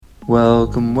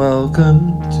Welcome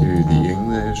to the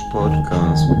English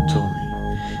podcast with Tommy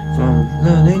from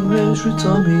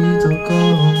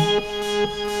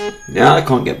learningenglishwithtommy.com. Yeah, I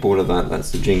can't get bored of that.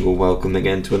 That's the jingle. Welcome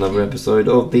again to another episode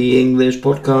of the English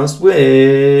podcast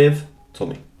with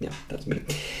Tommy. Yeah, that's me.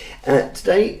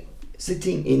 Today,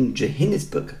 sitting in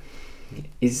Johannesburg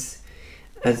is,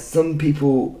 as some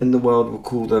people in the world will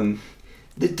call them,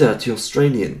 the dirty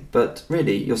Australian, but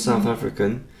really, you're South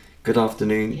African. Good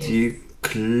afternoon to you,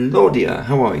 Claudia.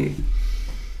 How are you?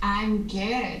 I'm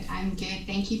good.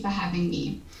 Thank you for having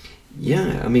me.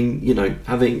 Yeah, I mean,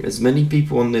 having as many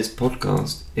people on this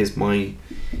podcast is my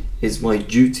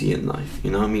duty in life.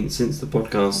 I mean, since the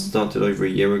podcast started over a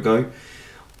year ago,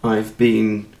 I've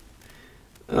been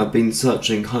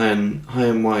searching high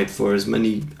and wide for as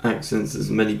many accents,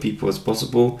 as many people as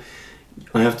possible.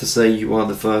 I have to say, you are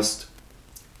the first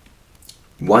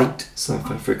white South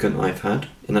African I've had.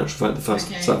 In actual fact, the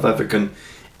first South African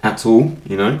at all.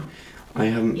 I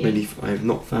have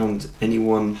not found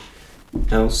anyone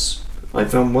else. I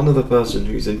found one other person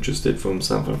who's interested from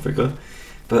South Africa,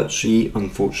 but she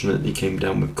unfortunately came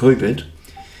down with COVID,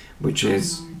 which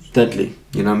is deadly.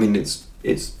 I mean, it's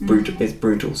brutal. It's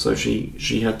brutal. So she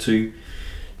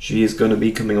is going to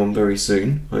be coming on very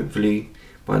soon. Hopefully,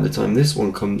 by the time this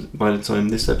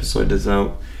episode is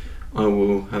out, I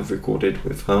will have recorded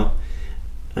with her,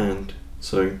 and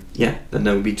so then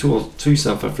there will be two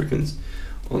South Africans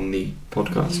on the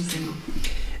podcast.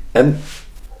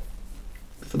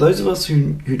 For those of us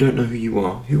who don't know who you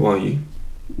are, who are you?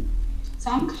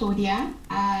 So I'm Claudia.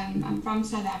 I'm from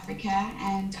South Africa,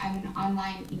 and I'm an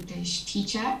online English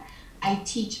teacher. I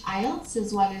teach IELTS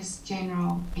as well as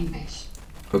general English.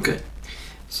 Okay,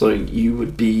 so you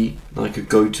would be like a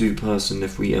go-to person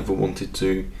if we ever wanted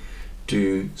to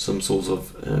do some sort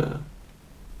of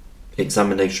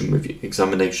examination with you.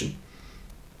 Exactly.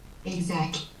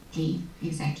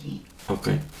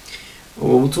 Okay.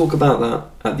 Well, we'll talk about that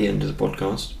at the end of the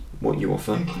podcast, what you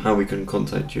offer, how we can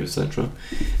contact you, etc.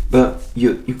 But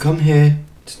you come here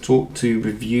to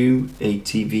review a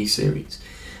TV series.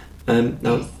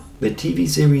 Now, the TV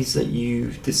series that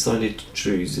you've decided to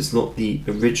choose is not the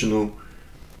original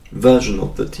version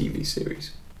of the TV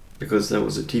series, because there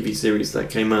was a TV series that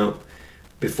came out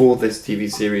before this TV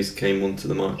series came onto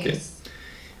the market. Yes.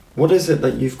 What is it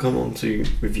that you've come on to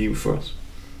review for us?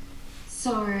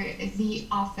 So, The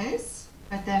Office,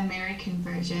 but the American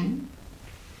version.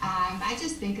 I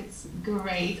just think it's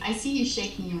great. I see you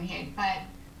shaking your head, but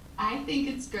I think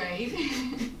it's great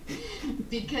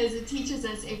because it teaches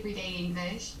us everyday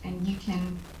English, and you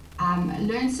can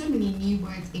learn so many new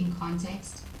words in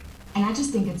context. And I just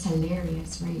think it's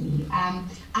hilarious, really. I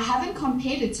haven't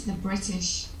compared it to the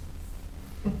British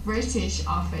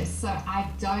Office, so I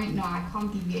don't know. I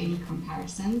can't give you any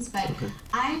comparisons, but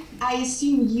I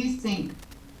assume you think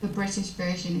the British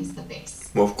version is the best.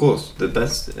 Well, of course, the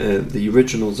best. The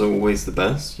originals are always the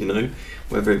best,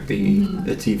 whether it be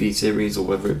a TV series or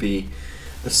whether it be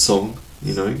a song.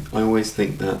 I always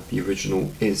think that the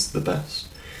original is the best.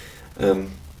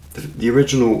 The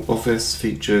original Office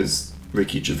features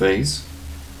Ricky Gervais,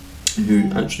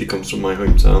 who actually comes from my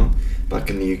hometown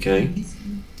back in the UK.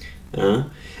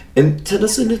 And tell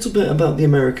us a little bit about the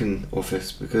American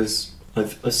Office, because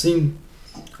I've seen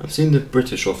the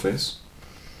British Office,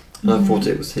 and I thought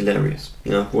it was hilarious.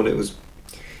 I thought it was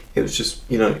just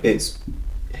it's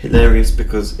hilarious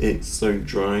because it's so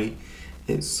dry,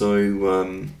 it's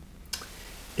so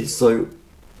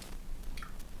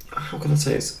how can I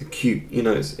say, it's acute.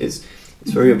 It's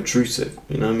very obtrusive.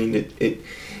 I mean, it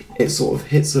sort of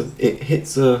hits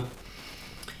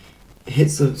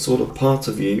a sort of part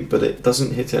of you, but it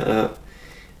doesn't hit it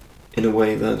in a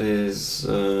way that is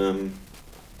how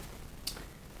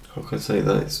can I say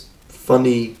that? It's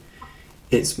funny.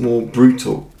 It's more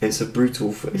brutal. It's a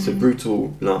brutal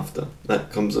laughter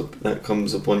that comes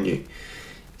upon you.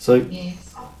 So,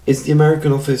 is the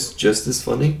American Office just as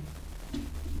funny?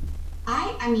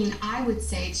 I mean, I would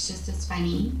say it's just as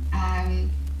funny.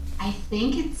 I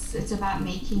think it's about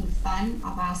making fun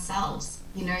of ourselves.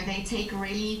 They take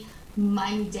really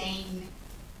mundane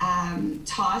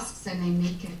tasks and they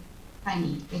make it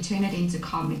funny. They turn it into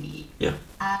comedy. Yeah.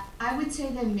 I would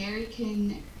say the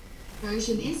American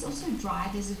version is also dry.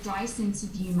 There's a dry sense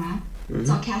of humor,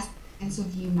 sarcastic sense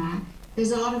of humor.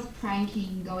 There's a lot of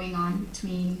pranking going on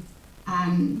between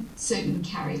certain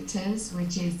characters,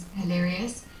 which is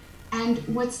hilarious. And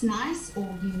what's nice or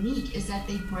unique is that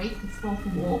they break the fourth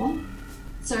wall.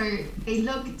 So they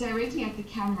look directly at the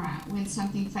camera when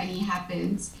something funny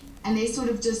happens, and they sort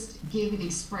of just give an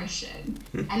expression.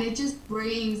 And it just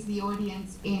brings the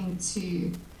audience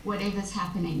into whatever's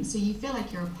happening. So you feel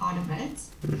like you're a part of it.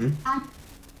 Mm-hmm.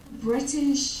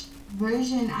 British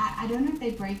version, I don't know if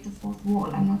they break the fourth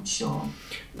wall. I'm not sure.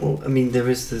 Well, I mean, there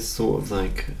is this sort of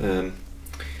like there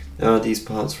are these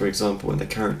parts, for example, where the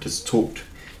characters talk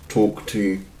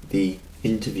to the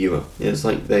interviewer. Yeah, it's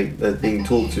like they're being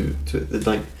talked to they're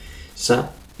like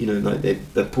sat, you know, like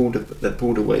they're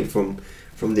pulled away from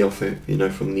the office, you know,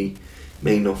 from the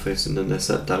main office, and then they're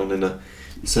sat down in a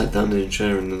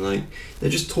chair, and they're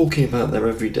just talking about their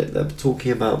everyday. They're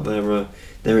talking about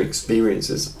their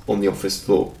experiences on the office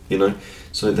floor, you know.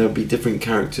 So there'll be different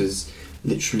characters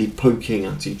literally poking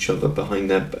at each other behind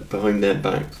their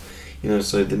backs, you know.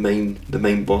 So the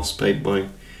main boss, played by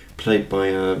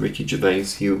Ricky Gervais,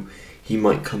 he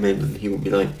might come in and he will be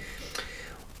like,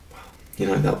 you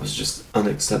know, that was just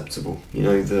unacceptable. You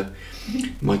know,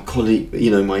 my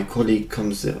colleague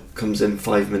comes in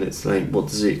 5 minutes late. What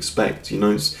does he expect? You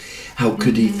know, how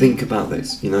could he think about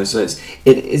this? You know, so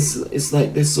it's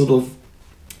like this sort of,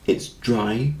 it's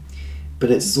dry,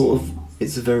 but it's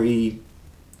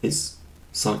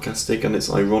sarcastic and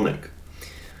it's ironic.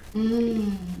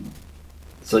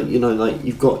 So, you know, like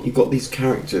you've got these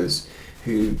characters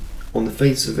who, on the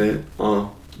face of it,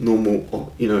 are normal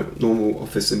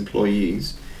office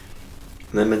employees,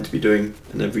 and they're meant to be doing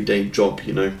an everyday job,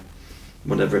 you know,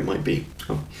 whatever it might be.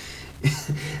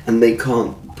 And they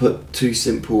can't put two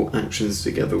simple actions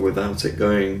together without it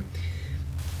going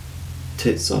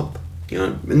tits up. You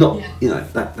know, you know,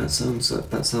 that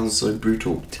sounds so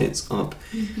brutal. Tits up.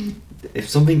 Mm-hmm. If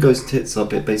something goes tits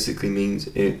up, it basically means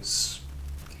it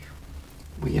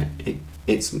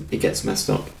gets messed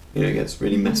up. You know, it gets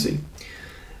really messy.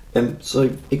 So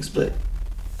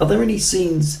are there any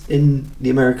scenes in The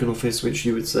American Office which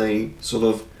you would say sort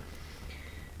of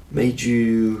made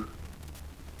you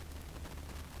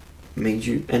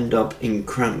end up in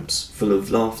cramps full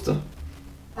of laughter?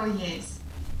 Oh yes,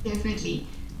 definitely.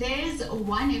 There's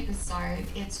one episode,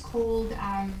 it's called,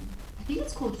 I think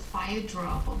it's called Fire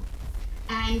Drill.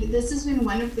 And this is when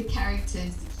one of the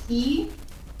characters, he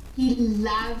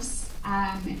loves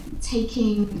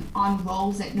taking on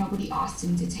roles that nobody asked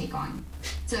him to take on.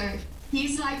 So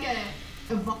he's like a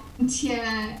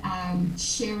volunteer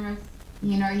sheriff,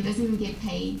 you know, he doesn't even get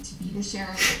paid to be the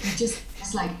sheriff. He just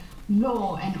has like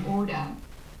law and order.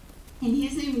 And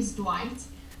his name is Dwight.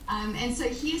 And so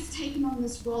he has taken on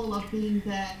this role of being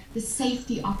the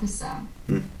safety officer.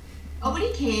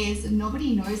 Nobody cares and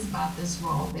nobody knows about this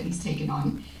role that he's taken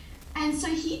on. And so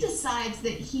he decides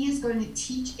that he is going to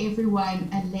teach everyone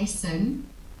a lesson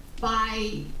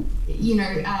by, you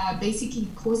know, basically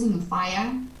causing a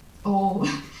fire or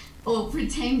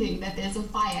pretending that there's a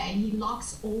fire, and he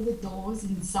locks all the doors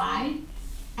inside.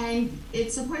 And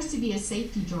it's supposed to be a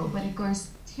safety drill, but it goes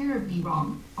terribly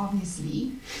wrong,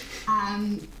 obviously.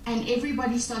 And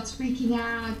everybody starts freaking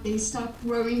out. They start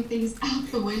throwing things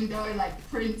out the window, like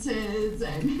printers,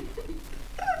 and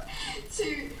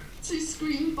to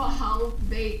scream for help.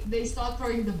 They start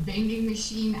throwing the vending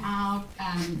machine out.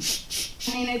 And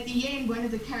at the end, one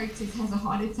of the characters has a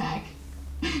heart attack.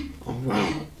 Oh,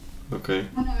 wow. Okay.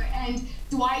 I know, and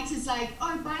Dwight is like,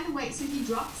 oh, by the way, so he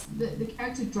drops, the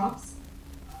character drops,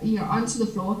 you know, onto the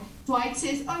floor. Dwight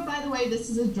says, oh, by the way, this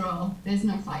is a drill. There's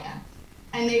no fire.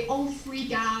 And they all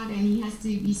freak out, and he has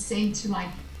to be sent to, like,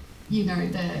 you know,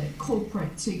 the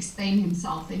corporate to explain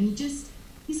himself. And he's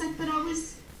like, but I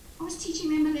was teaching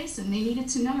them a lesson. They needed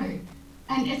to know.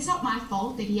 And it's not my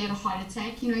fault that he had a heart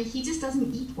attack. You know, he just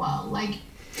doesn't eat well. Like,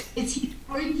 it's his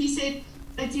own, he said,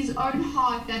 it's his own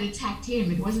heart that attacked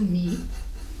him. It wasn't me.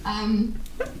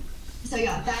 So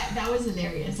yeah, that was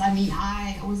hilarious. I mean,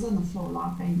 I was on the floor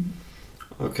laughing.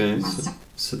 Okay,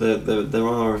 so there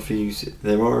are a few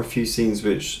scenes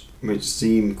which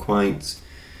seem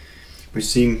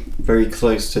very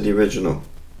close to the original.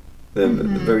 They're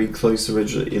very close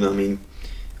original. You know, I mean,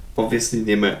 obviously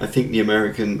I think the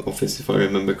American Office, if I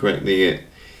remember correctly,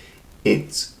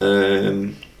 it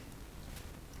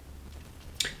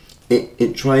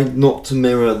tried not to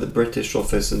mirror the British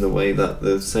Office in the way that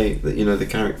the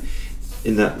character,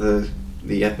 in that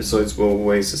the episodes were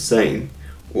always the same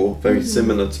or very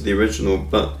similar to the original,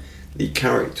 but the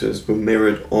characters were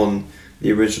mirrored on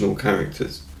the original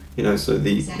characters. You know, so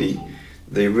the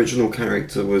original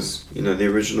character was, you know, the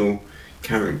original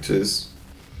characters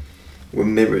were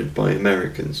mirrored by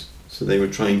Americans. So they were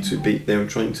trying to,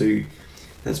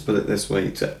 let's put it this way,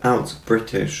 to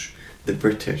out-British the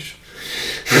British.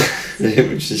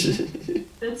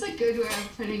 That's a good way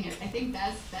of putting it. I think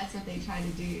that's what they try to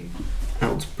do.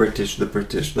 Out-British the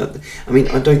British. I mean,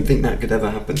 I don't think that could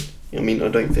ever happen. I mean, I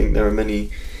don't think there are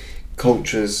many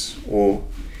cultures or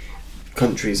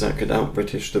countries that could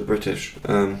out-British the British.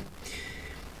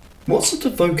 What sort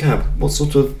of vocab? What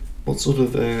sort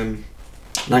of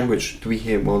language do we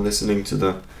hear while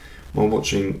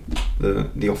watching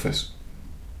the Office?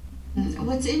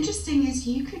 What's interesting is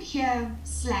you could hear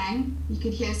slang, you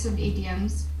could hear some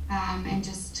idioms, and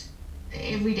just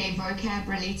everyday vocab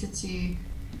related to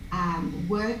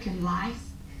work and life.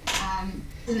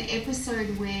 An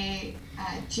episode where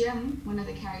Jim, one of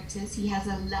the characters, he has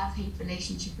a love-hate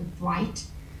relationship with Dwight,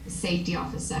 the safety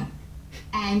officer.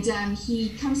 And he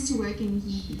comes to work and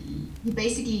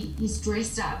he's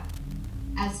dressed up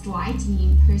as Dwight and he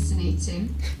impersonates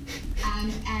him.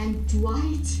 And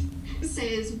Dwight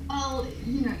says, well,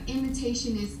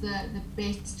 imitation is the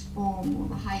best form or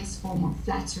the highest form of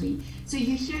flattery. So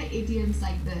you hear idioms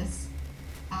like this,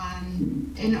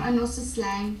 and also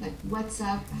slang, like what's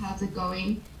up, how's it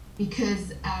going?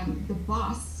 Because the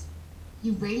boss,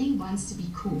 he really wants to be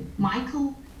cool.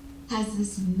 Michael has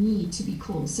this need to be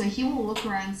cool. So he will walk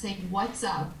around saying, what's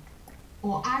up?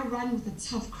 Or I run with a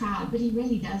tough crowd, but he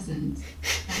really doesn't.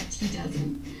 He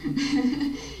doesn't.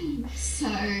 So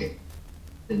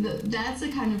that's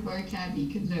the kind of vocab you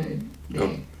can learn there.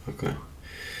 Oh, okay.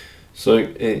 So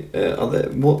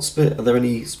are there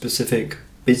any specific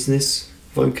business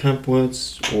vocab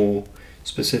words or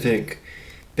specific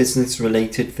business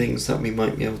related things that we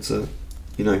might be able to,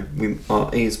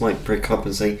 our ears might prick up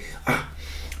and say, I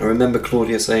remember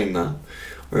Claudia saying that.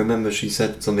 I remember she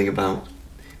said something about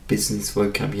business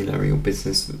vocabulary or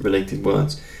business related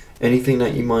words. Anything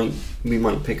that we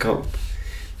might pick up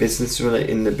in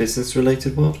the business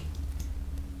related world?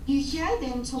 You hear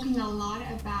them talking a lot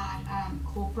about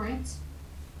corporate,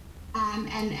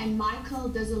 and Michael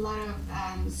does a lot of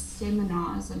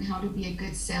seminars on how to be a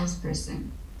good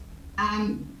salesperson.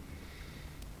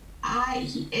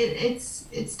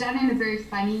 It's done in a very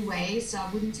funny way, so I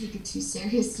wouldn't take it too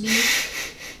seriously.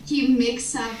 He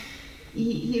mixes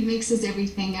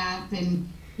everything up, and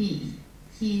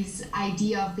his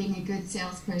idea of being a good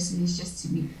salesperson is just to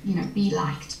be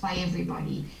liked by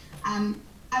everybody.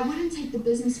 I wouldn't take the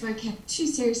business vocab too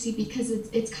seriously because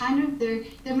it's kind of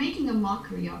they're making a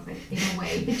mockery of it in a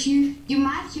way. But you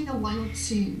might hear one or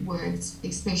two words,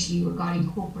 especially regarding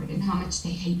corporate and how much they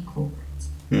hate corporate.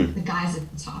 The guys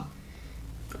at the top.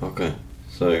 Okay,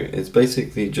 so it's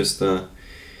basically just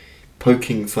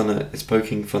poking fun at the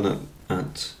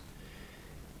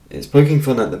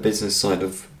business side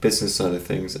of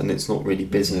things, and it's not really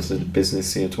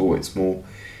businessy at all. It's more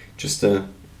just an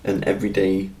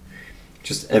everyday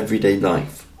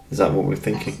life. Is that what we're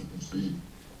thinking? Absolutely.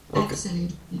 Okay.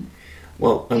 Absolutely.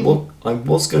 Well, I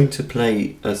was going to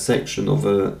play a section of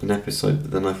an episode,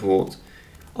 but then I thought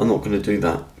I'm not going to do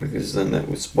that because then that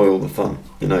would spoil the fun.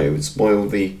 It would spoil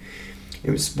the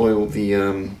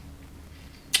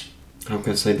how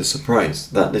can I say, the surprise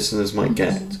that listeners might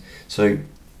get. So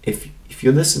if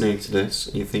you're listening to this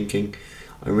and you're thinking,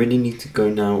 I really need to go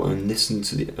now and listen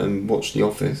to and watch The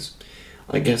Office,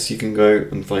 I guess you can go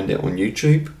and find it on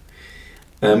YouTube.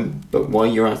 But while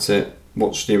you're at it,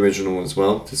 watch the original as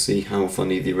well to see how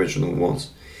funny the original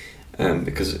was,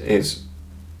 because it is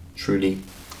truly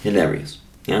hilarious.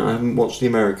 Yeah, I haven't watched the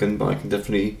American, but I can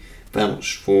definitely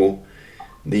vouch for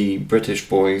the British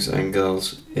boys and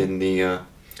girls in the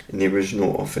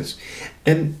original Office.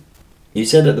 You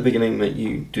said at the beginning that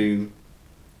you do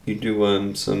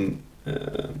some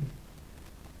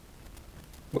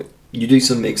you do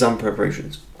some exam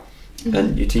preparations,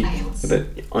 and you teach IELTS. a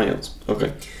bit IELTS.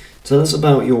 Okay, tell us a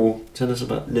little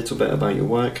bit about your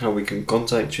work, how we can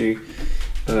contact you.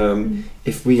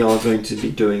 If we are going to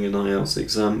be doing an IELTS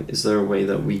exam, is there a way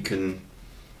that we can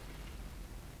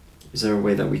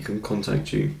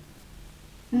contact you?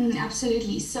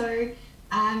 Absolutely. So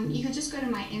you could just go to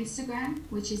my Instagram,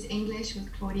 which is English with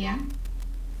Claudia,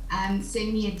 and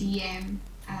send me a DM,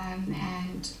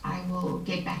 and I will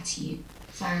get back to you.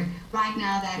 So right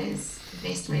now, that is the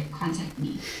best way to contact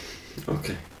me.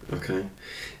 Okay.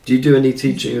 Do you do any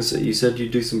teaching? You said you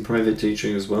do some private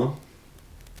teaching as well?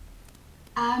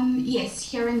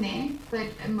 Yes, here and there, but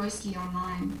mostly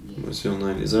online. Yes. Mostly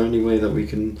online. Is there any way that we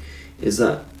can? Is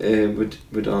that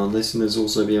would our listeners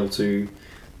also be able to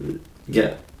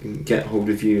get hold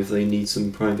of you if they need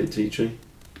some private teaching?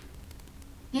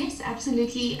 Yes,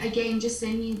 absolutely. Again, just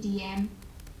send me a DM,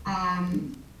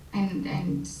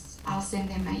 and I'll send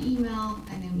them my email,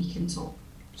 and then we can talk.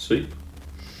 Sweet.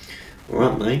 All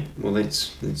right, mate. Well,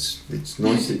 it's nice.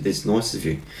 It's nice of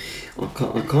you. I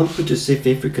can't put a South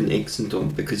African accent on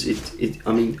because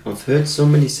I mean, I've heard so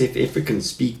many South Africans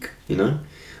speak.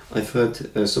 I've heard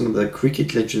some of the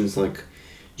cricket legends like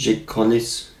Jake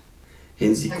Collis.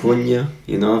 Inzikunya,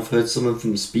 you know, I've heard some of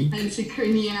them speak.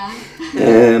 Inzikunya.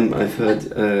 I've heard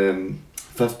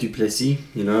Faf du Plessis,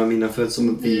 you know, I mean, I've heard some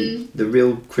of the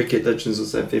real cricket legends of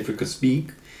South Africa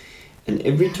speak, and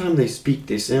every time they speak,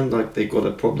 they sound like they got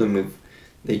a problem with,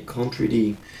 they can't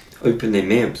really open their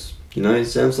mouths, you know, it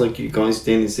sounds like you guys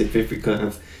down in South Africa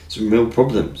have some real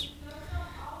problems.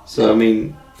 So, I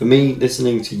mean, for me,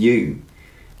 listening to you,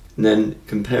 and then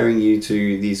comparing you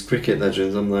to these cricket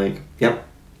legends, I'm like, yep,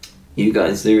 you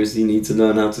guys seriously need to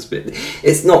learn how to speak.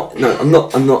 It's not, no, I'm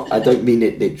not, I don't mean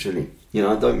it literally. You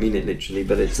know, I don't mean it literally,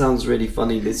 but it sounds really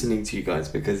funny listening to you guys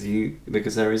because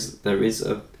there is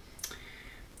a,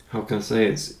 how can I say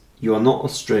it? You are not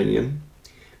Australian,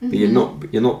 but you're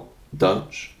not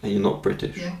Dutch and you're not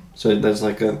British. Yeah. So there's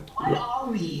like a. What are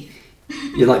we?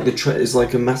 You're like it's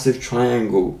like a massive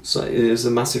triangle. So it is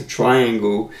a massive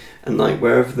triangle, and like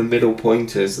wherever the middle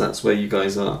point is, that's where you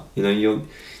guys are. You know, you're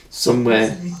somewhere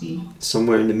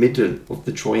in the middle of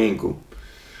the triangle.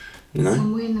 You know.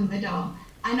 Somewhere in the middle.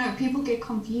 I know, people get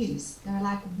confused. They're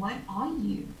like, what are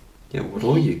you? Yeah, what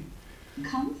are you? Where do you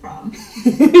come from?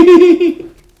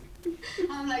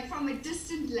 I'm like, from a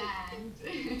distant land.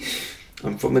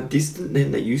 I'm from a distant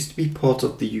land that used to be part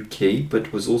of the UK,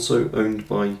 but was also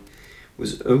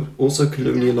also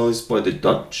colonialised by the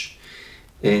Dutch,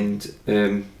 and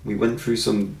we went through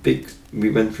some big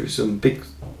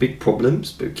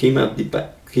problems, but came out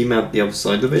the other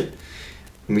side of it,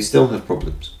 and we still have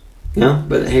problems. Yeah,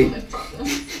 but hey,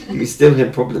 we still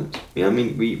have problems. Yeah, I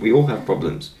mean, we all have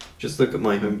problems. Just look at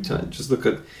my hometown. Just look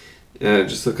at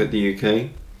the UK.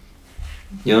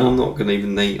 Yeah, I'm not gonna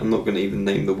even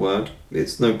name the word.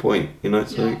 It's no point, you know.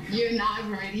 So yeah, you and I have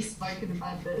already spoken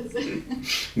about this.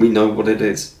 We know what it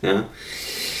is. Yeah,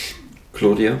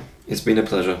 Claudia, it's been a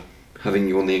pleasure having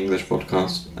you on the English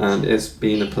podcast, and it's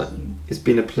been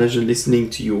a pleasure listening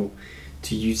to you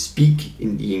speak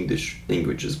in the English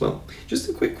language as well. Just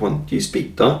a quick one. Do you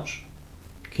speak Dutch?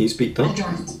 Can you speak Dutch?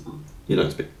 I don't. You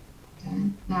don't speak?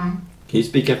 No. Can you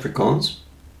speak Afrikaans?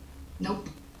 Nope.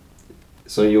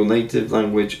 So your native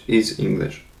language is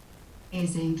English?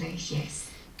 Is English, yes.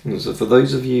 And so for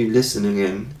those of you listening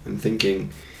in and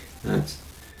thinking that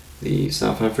the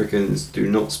South Africans do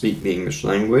not speak the English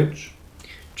language,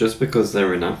 just because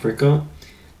they're in Africa,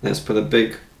 let's put a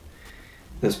big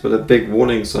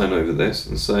warning sign over this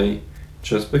and say,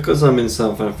 just because I'm in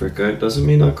South Africa, it doesn't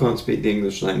mean I can't speak the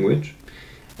English language,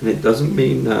 and it doesn't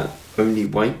mean that only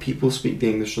white people speak the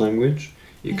English language.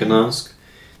 You can ask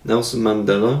Nelson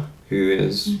Mandela, who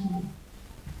is,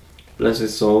 bless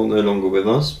his soul, no longer with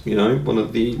us, you know, one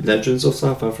of the legends of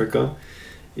South Africa.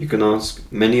 You can ask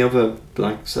many other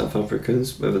black South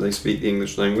Africans whether they speak the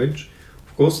English language.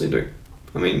 Of course they do.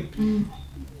 I mean,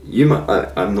 you might.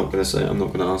 I'm not going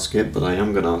to ask it, but I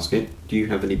am going to ask it. Do you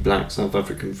have any black South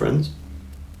African friends?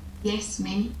 Yes,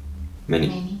 many.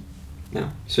 Many.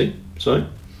 Now, see? So,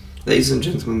 ladies and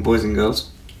gentlemen, boys and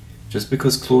girls, just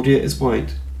because Claudia is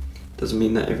white doesn't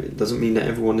mean that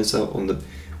everyone is out in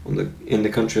the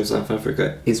country of South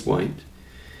Africa is white.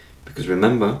 Because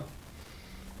remember,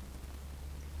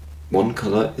 one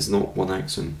colour is not one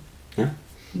accent. Yeah?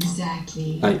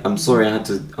 Exactly. I'm sorry I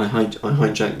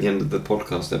hijacked the end of the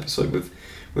podcast episode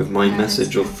with my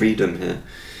message of freedom here.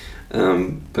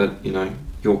 But you know,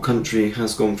 your country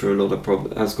has gone through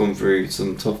has gone through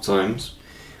some tough times,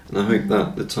 and I hope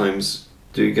that the times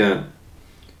do get.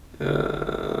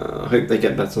 I hope they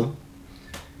get better.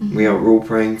 We're all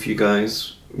praying for you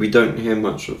guys. We don't hear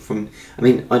much from. I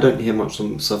mean, I don't hear much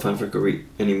from South Africa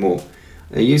anymore.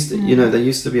 There used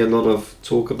to be a lot of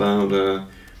talk about.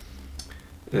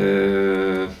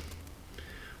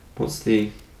 What's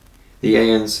the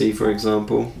ANC, for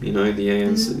example? You know, the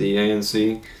ANC.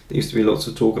 There used to be lots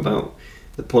of talk about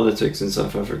the politics in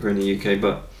South Africa and the UK,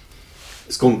 but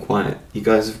it's gone quiet. You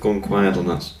guys have gone quiet on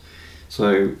us.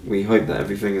 So we hope that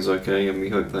everything is okay, and we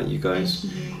hope that you guys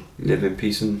live in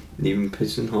peace and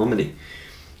harmony.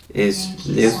 As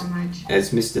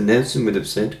Mr. Nelson would have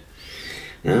said.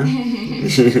 Yeah?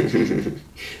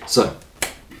 So,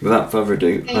 without further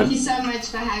ado, thank you so much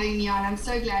for having me on. I'm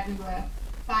so glad we were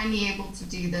finally able to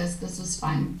do this. This was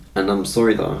fun. And I'm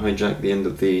sorry that I hijacked the end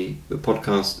of the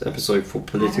podcast episode for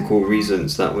political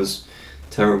reasons. That was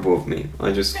terrible of me.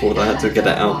 I just thought I had to get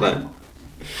it out there.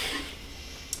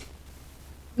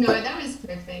 No, that was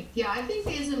perfect. Yeah, I think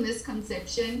there's a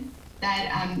misconception that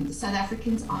South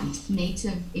Africans aren't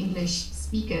native English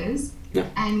speakers. Yeah.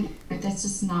 But that's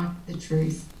just not the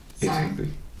truth. So.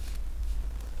 Exactly.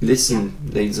 Listen,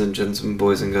 ladies and gentlemen,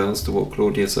 boys and girls, to what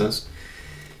Claudia says,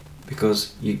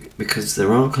 because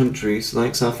there are countries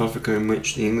like South Africa in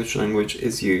which the English language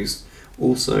is used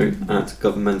also at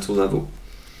governmental level.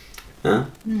 Huh?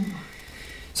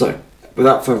 So,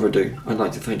 without further ado, I'd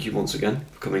like to thank you once again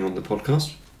for coming on the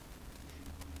podcast.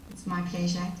 It's my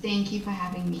pleasure. Thank you for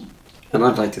having me. And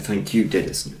I'd like to thank you, dear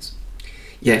listeners.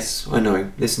 Yes, I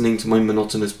know, listening to my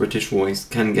monotonous British voice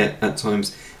can get, at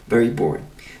times, very boring.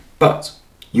 But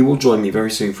you will join me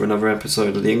very soon for another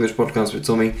episode of the English Podcast with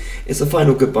Tommy. It's a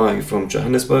final goodbye from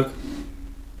Johannesburg.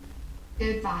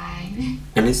 Goodbye.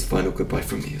 And it's a final goodbye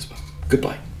from me as well.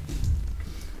 Goodbye.